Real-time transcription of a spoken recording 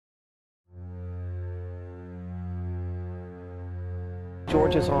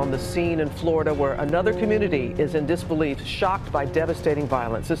George is on the scene in Florida where another community is in disbelief, shocked by devastating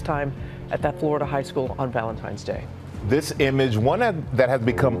violence, this time at that Florida high school on Valentine's Day. This image, one that has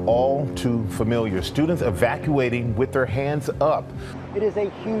become all too familiar. Students evacuating with their hands up. It is a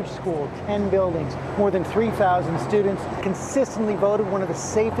huge school, 10 buildings, more than 3,000 students, consistently voted one of the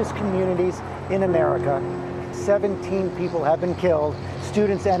safest communities in America. 17 people have been killed,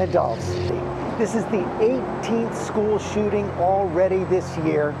 students and adults. This is the 18th school shooting already this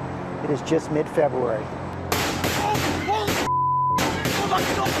year. It is just mid-February.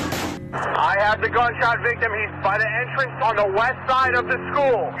 I have the gunshot victim. He's by the entrance on the west side of the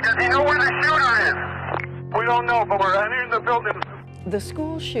school. Does he know where the shooter is? We don't know, but we're entering the building. The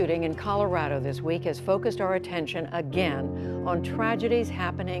school shooting in Colorado this week has focused our attention again on tragedies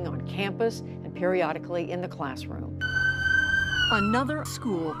happening on campus and periodically in the classroom. Another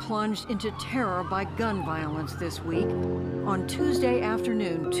school plunged into terror by gun violence this week. On Tuesday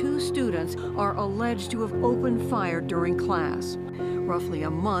afternoon, 2 students are alleged to have opened fire during class, roughly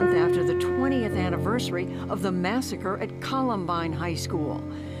a month after the 20th anniversary of the massacre at Columbine High School.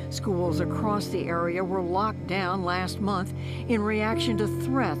 Schools across the area were locked down last month in reaction to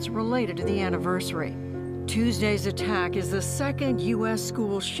threats related to the anniversary. Tuesday's attack is the second U.S.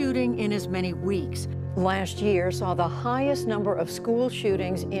 school shooting in as many weeks. Last year saw the highest number of school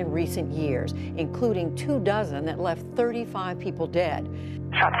shootings in recent years, including 24 that left 35 people dead.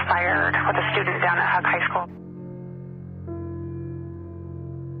 Shots fired with a student down at Hug High School.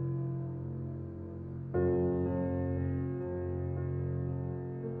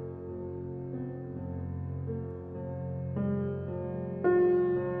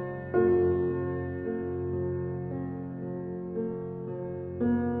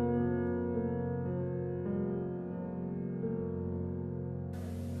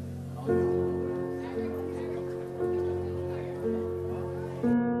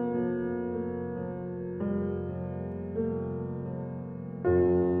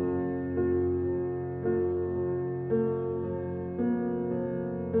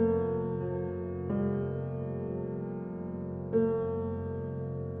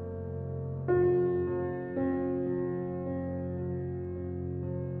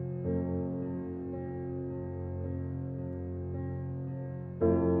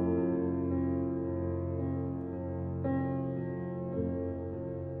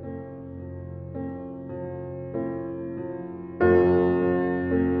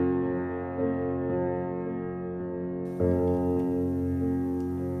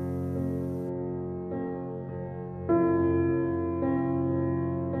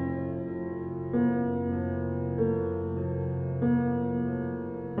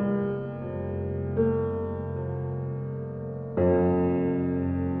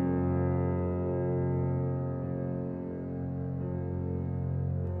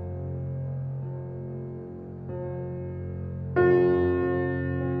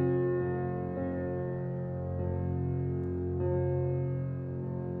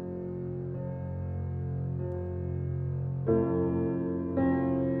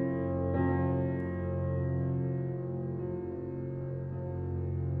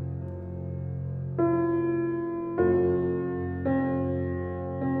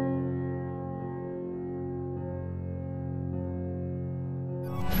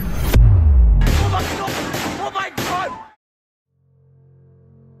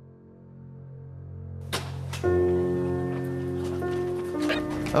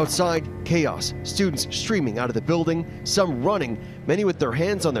 Outside, chaos, students streaming out of the building, some running, many with their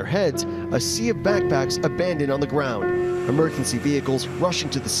hands on their heads, a sea of backpacks abandoned on the ground, emergency vehicles rushing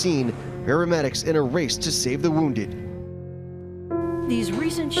to the scene, paramedics in a race to save the wounded. These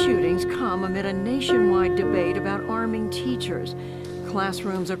recent shootings come amid a nationwide debate about arming teachers.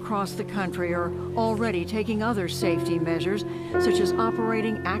 Classrooms across the country are already taking other safety measures, such as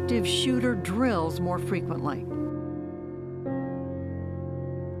operating active shooter drills more frequently.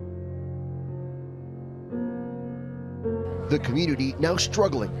 The community now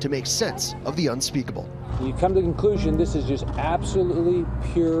struggling to make sense of the unspeakable. You come to the conclusion this is just absolutely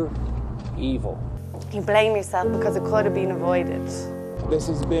pure evil. You blame yourself because it could have been avoided. This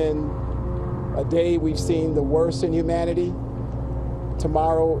has been a day we've seen the worst in humanity.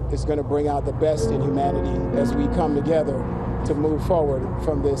 Tomorrow is going to bring out the best in humanity as we come together to move forward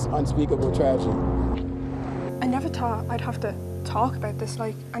from this unspeakable tragedy. I never thought I'd have to talk about this.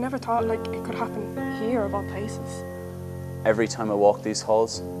 I never thought it could happen here of all places. Every time I walk these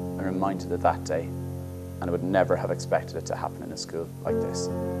halls, I'm reminded of that day, and I would never have expected it to happen in a school like this.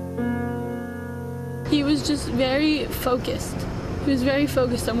 He was just very focused. He was very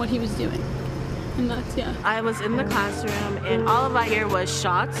focused on what he was doing. and that's, yeah. I was in the classroom and all of I hear was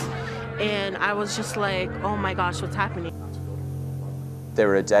shots, and I was just like, oh my gosh, what's happening? They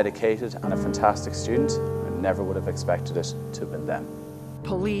were a dedicated and a fantastic student. I never would have expected it to have been them.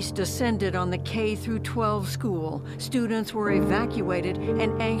 Police descended on the K-12 school. Students were evacuated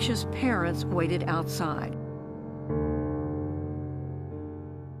and anxious parents waited outside.